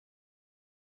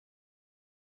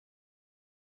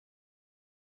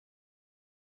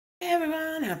Hey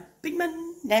everyone, happy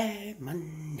Monday.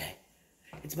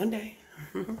 It's Monday.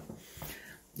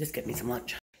 Just get me some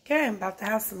lunch. Okay, I'm about to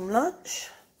have some lunch.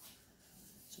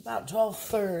 It's about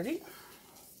 12:30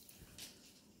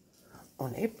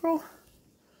 on April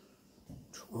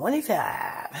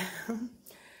 25.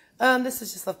 This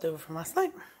is just leftover from last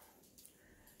night.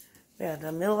 We had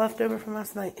a meal leftover from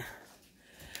last night.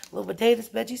 Little potatoes,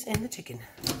 veggies, and the chicken.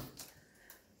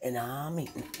 And I'm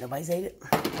eating it. Nobody's ate it.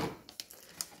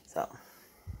 So,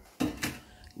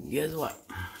 guess what?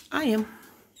 I am.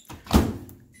 I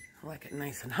like it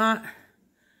nice and hot.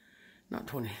 Not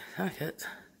 20 seconds.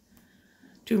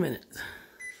 2 minutes.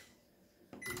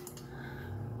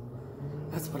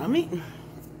 That's what I'm eating.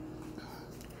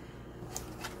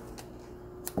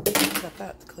 Got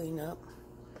that to clean up.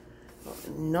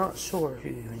 I'm not sure who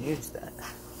even used that.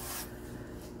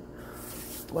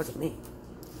 It wasn't me.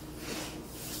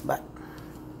 But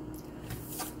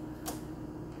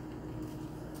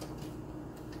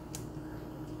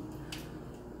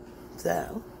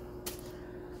so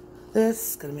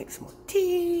this is gonna make some more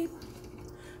tea.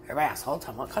 Everybody asks all the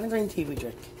time, what kind of green tea we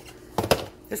drink?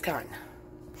 This kind.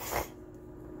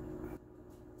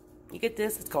 You get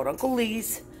this, it's called Uncle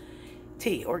Lee's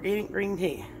tea, organic green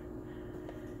tea.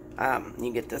 You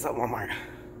can get this at Walmart.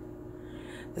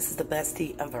 This is the best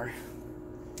tea ever.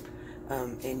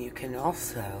 And you can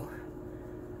also,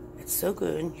 it's so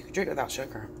good, you can drink it without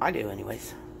sugar. I do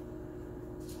anyways.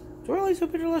 It's really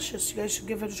super delicious. You guys should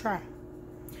give it a try.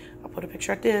 I'll put a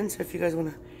picture at the end, so if you guys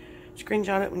want to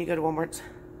screenshot it when you go to Walmart,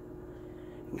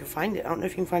 you can find it. I don't know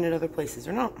if you can find it other places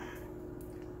or not.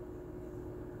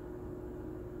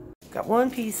 Got one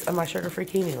piece of my sugar-free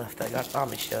kiwi left that I got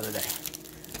Amish the other day.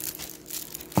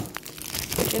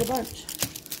 Didn't get a bunch.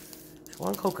 There's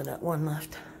one coconut, one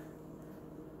left.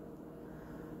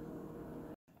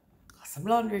 Got some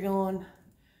laundry going,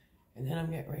 and then I'm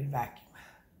getting ready to vacuum.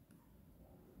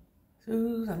 So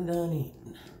I'm done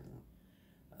eating.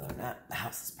 Other than that, the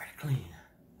house is pretty clean.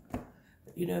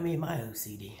 But you know me and my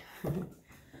OCD.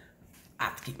 I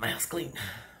have to keep my house clean.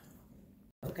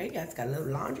 Okay, guys, got a little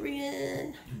laundry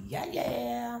in.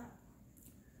 Yeah.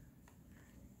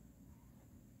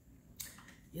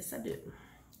 Yes, I do.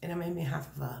 And I made me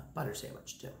half of a butter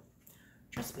sandwich, too.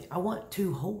 Trust me, I want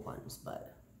 2 whole ones,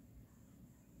 but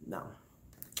no.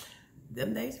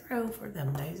 Them days are over.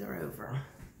 Them days are over.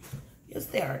 Yes,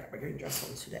 they are. I got my green dress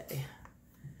on today.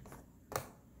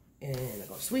 And I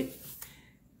go to sweep.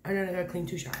 And then I gotta clean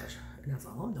 2 showers. And that's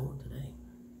all I'm doing today.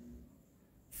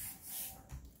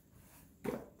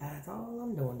 Yep, that's all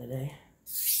I'm doing today.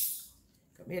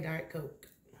 Got me a Diet Coke.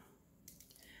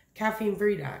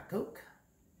 Caffeine-free Diet Coke.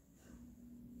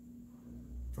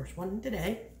 First one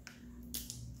today.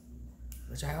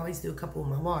 Which I always do a couple of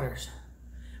my waters.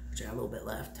 Which I got a little bit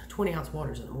left. 20-ounce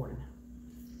waters in the morning.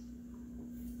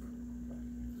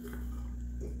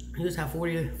 You just have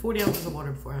 40 ounces of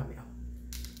water before I have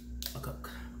a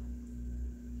Coke.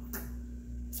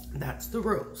 That's the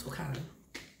rules, okay?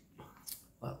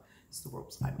 Well, it's the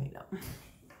rules I made up.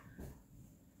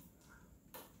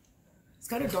 It's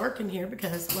kind of dark in here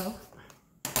because, well,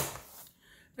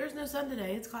 there's no sun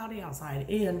today. It's cloudy outside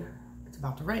and it's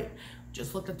about to rain.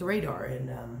 Just looked at the radar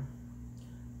and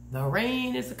the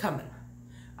rain is coming.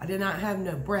 I did not have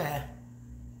no breakfast.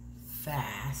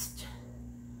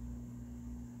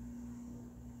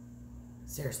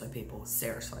 Seriously, people.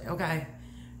 Seriously, okay?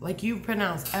 Like, you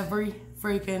pronounce every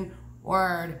freaking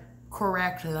word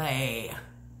correctly.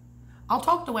 I'll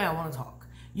talk the way I want to talk.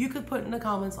 You could put in the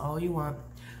comments all you want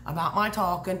about my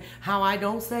talking, how I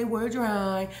don't say words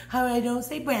right, how I don't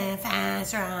say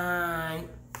breakfast right.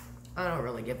 I don't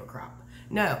really give a crap.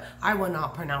 No, I will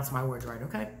not pronounce my words right,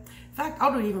 okay? In fact,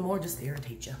 I'll do even more just to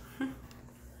irritate you.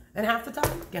 And half the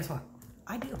time, guess what?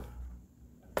 I do.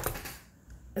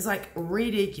 It's like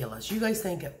ridiculous. You guys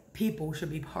think people should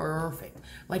be perfect.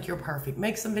 Like you're perfect.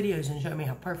 Make some videos and show me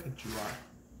how perfect you are.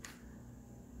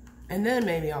 And then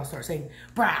maybe I'll start saying,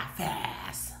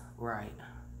 breakfast. Right.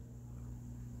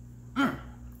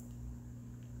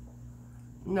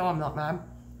 No, I'm not mad.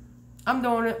 I'm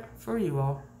doing it for you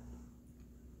all.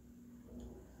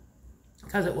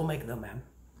 Because it will make them mad.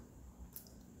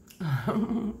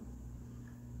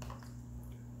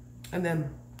 And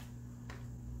then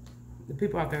the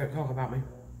people out there that talk about me.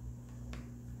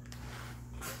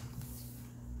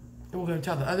 And we're going to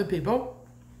tell the other people.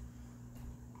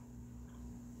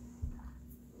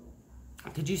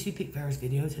 Did you see Pink Fairy's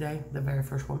video today? The very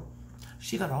first one.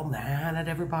 She got all mad at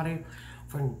everybody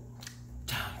for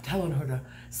telling her to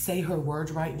say her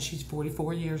words right. And she's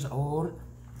 44 years old.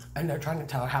 And they're trying to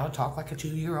tell her how to talk like a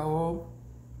 2-year-old.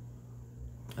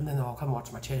 And then they'll all come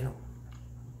watch my channel.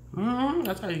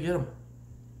 That's how you get them.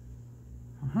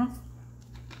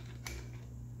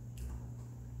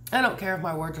 I don't care if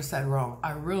my words are said wrong.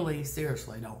 I really,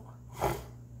 seriously don't.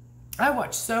 I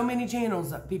watch so many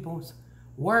channels that people's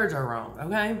words are wrong,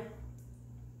 okay?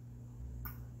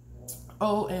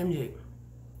 OMG.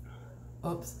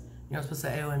 Oops. You're not supposed to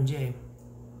say OMG.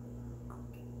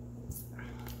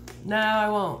 No, I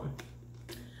won't.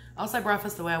 I'll say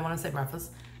breakfast the way I want to say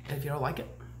breakfast. And if you don't like it,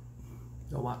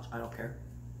 don't watch. I don't care.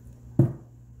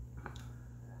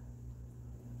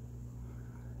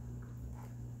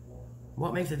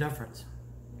 What makes a difference?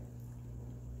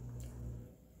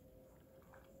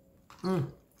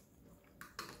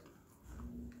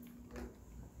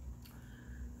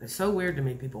 It's so weird to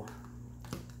me, people.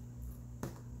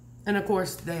 And of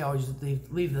course, they always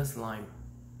leave this line.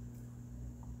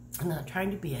 I'm not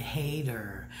trying to be a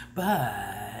hater,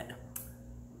 but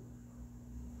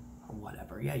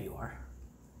whatever. Yeah, you are.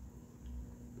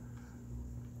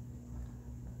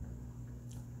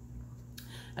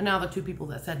 And now the two people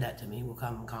that said that to me will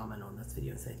come and comment on this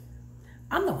video and say,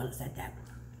 I'm the one that said that.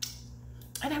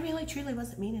 And I really, truly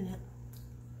wasn't meaning it.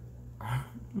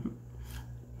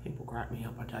 People crack me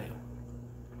up, I tell you.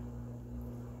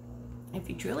 If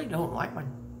you truly don't like my...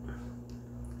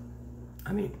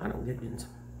 I mean, I don't get it.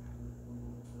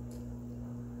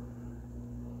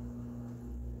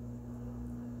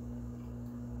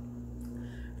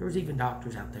 There's even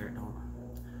doctors out there that don't.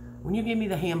 When you give me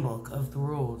the handbook of the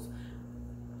rules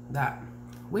that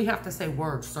we have to say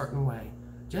words a certain way,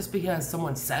 just because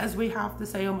someone says we have to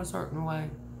say them a certain way,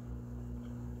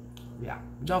 yeah,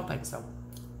 don't think so.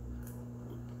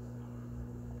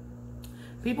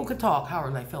 People can talk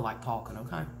however they feel like talking,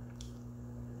 okay?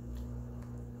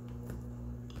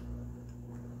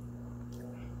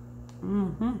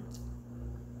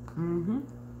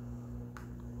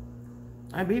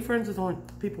 I be friends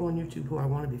with people on YouTube who I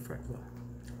want to be friends with.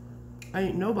 I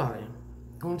ain't nobody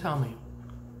gonna tell me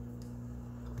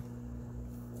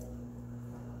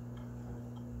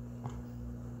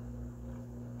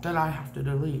that I have to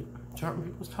delete certain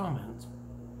people's comments,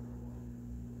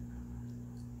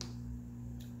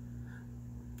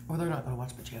 or they're not gonna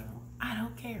watch my channel. I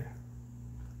don't care.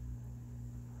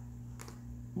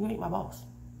 You ain't my boss.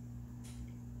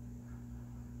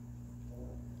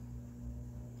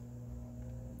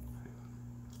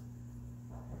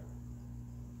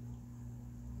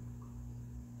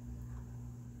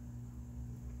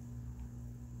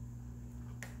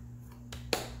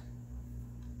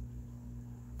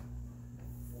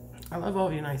 I love all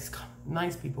of you nice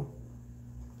people.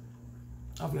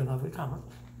 All of your lovely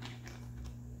comments.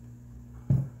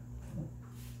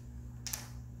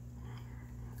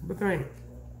 But there ain't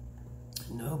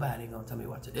nobody gonna tell me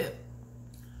what to do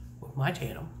with my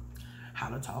channel, how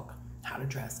to talk, how to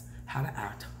dress, how to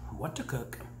act, what to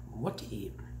cook, what to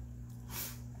eat,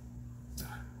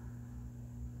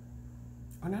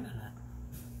 or none of that.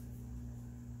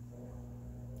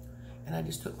 And I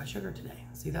just took my sugar today.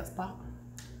 See that spot?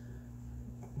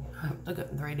 Look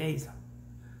at 3 days.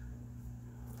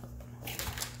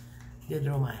 Did it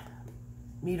on my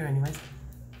meter anyways.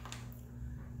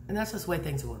 And that's just the way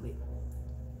things are going to be.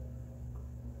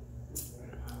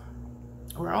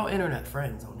 We're all internet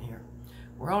friends on here.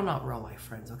 We're all not real life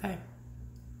friends, okay?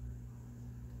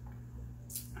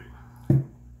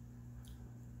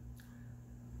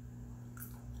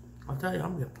 I'll tell you,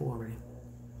 I'm getting full already.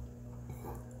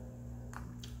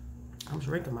 I'm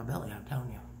shrinking my belly, I'm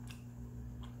telling you.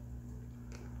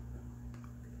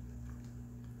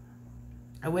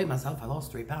 I weighed myself, I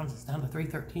lost 3 pounds, it's down to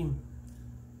 313.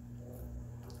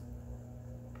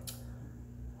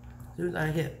 As soon as I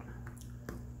hit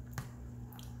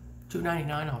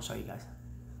 299, I'll show you guys.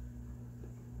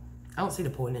 I don't see the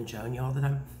point in showing you all the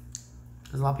time,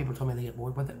 because a lot of people told me they get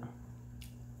bored with it.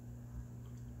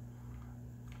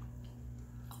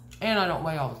 And I don't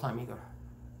weigh all the time either.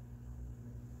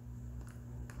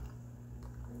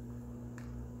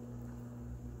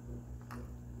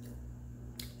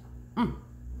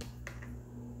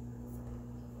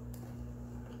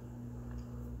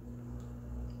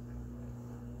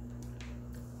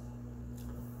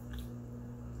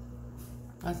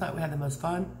 Last night we had the most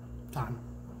fun time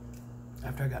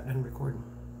after I got done recording.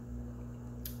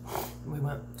 We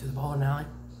went to the bowling alley.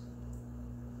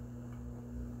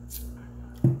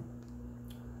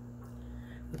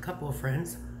 With a couple of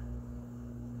friends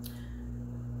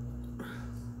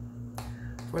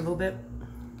for a little bit.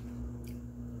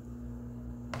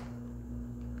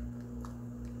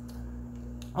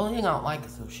 Only thing I don't like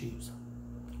is those shoes.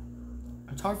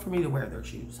 It's hard for me to wear those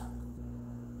shoes.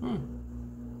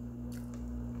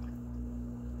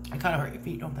 They kind of hurt your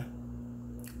feet, don't they?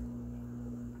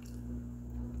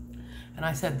 And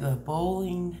I said the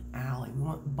bowling alley. We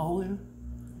went bowling.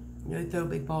 You know, throw a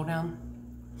big ball down.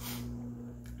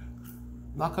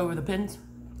 Knock over the pins.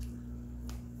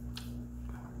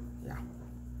 Yeah.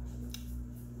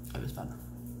 It was fun.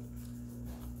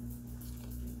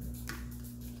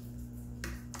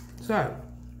 So,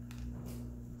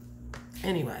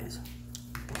 anyways.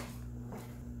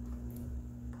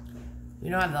 You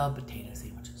know I love potato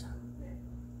sandwiches.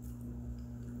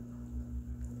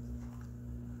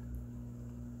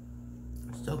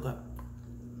 So good.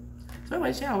 So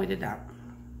anyways, yeah, we did that.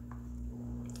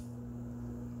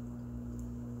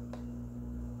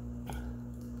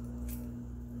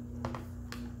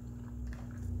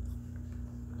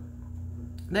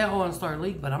 They all want to start a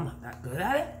league, but I'm not that good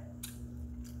at it.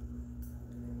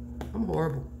 I'm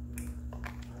horrible.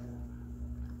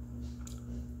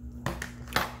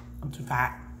 I'm too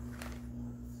fat.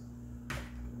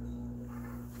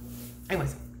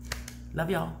 Anyways, love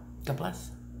y'all. God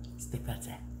bless. Stay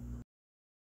fat.